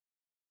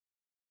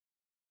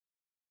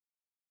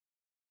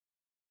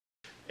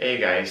Hey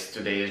guys,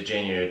 today is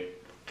January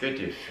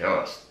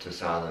 31st,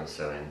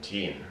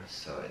 2017,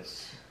 so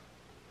it's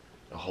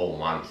the whole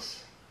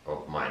month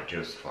of my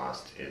juice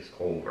fast is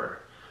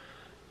over.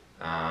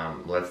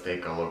 Let's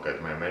take a look at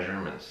my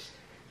measurements.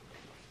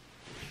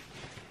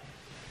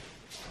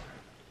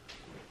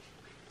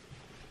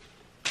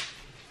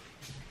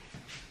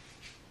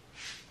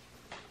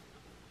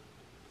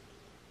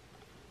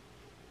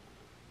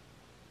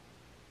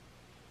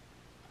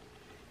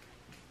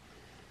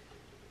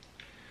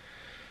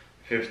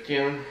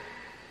 $15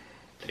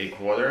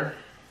 3/4.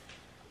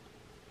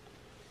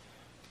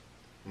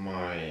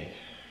 My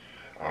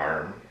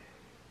arm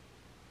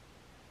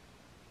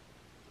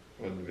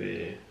would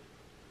be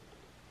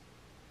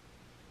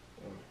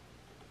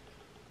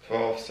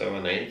 12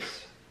 7/8.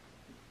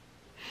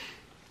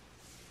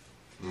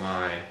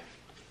 My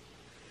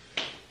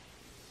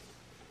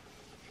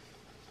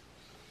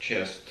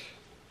chest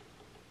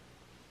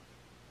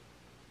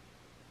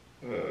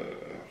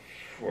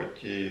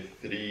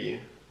 43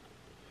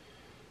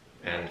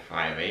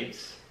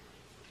 5/8.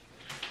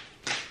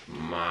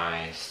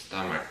 My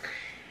stomach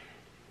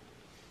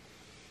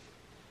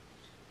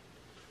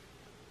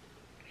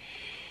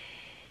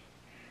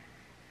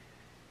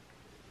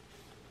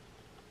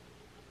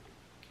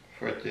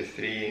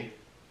 43,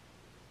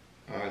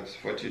 it's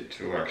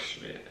 42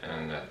 actually,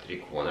 and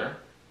 3/4.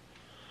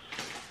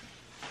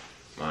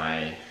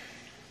 My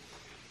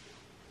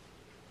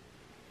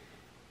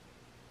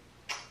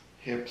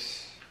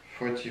hips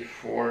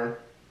 44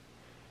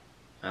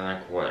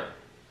 1/4.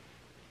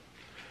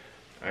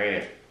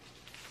 Okay,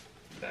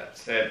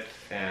 that's it,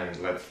 and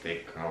let's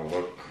take a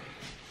look.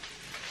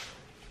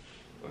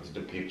 What's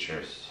the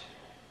pictures?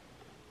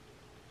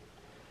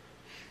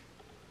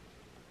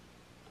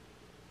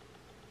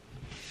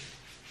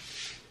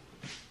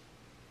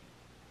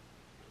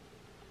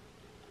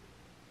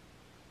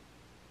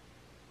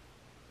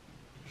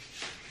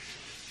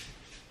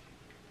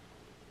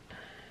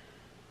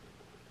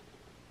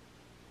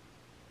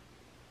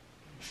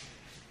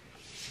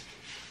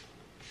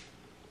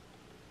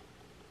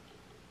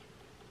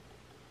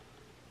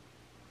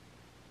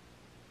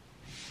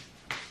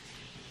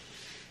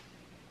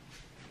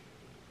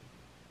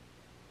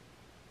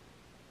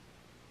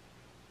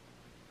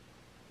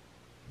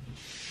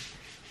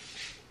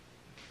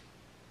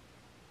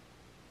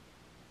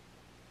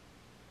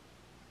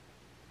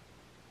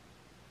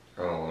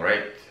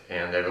 Alright,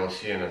 and I will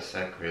see you in a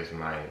sec with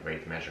my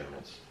weight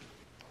measurements.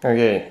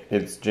 Okay,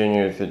 it's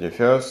January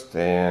 31st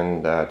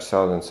and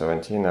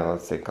 2017, and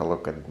let's take a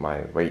look at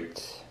my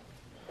weight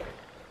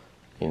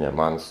in a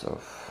month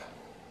of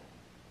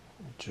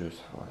juice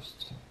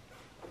fast.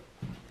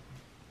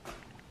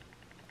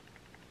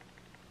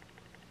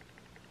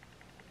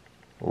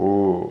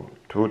 Ooh,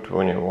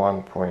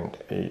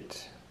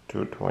 221.8,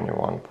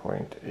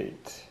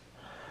 221.8.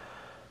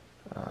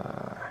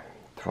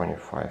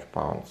 25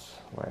 pounds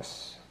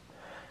less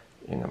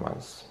in a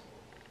month.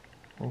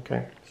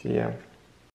 Okay, see ya.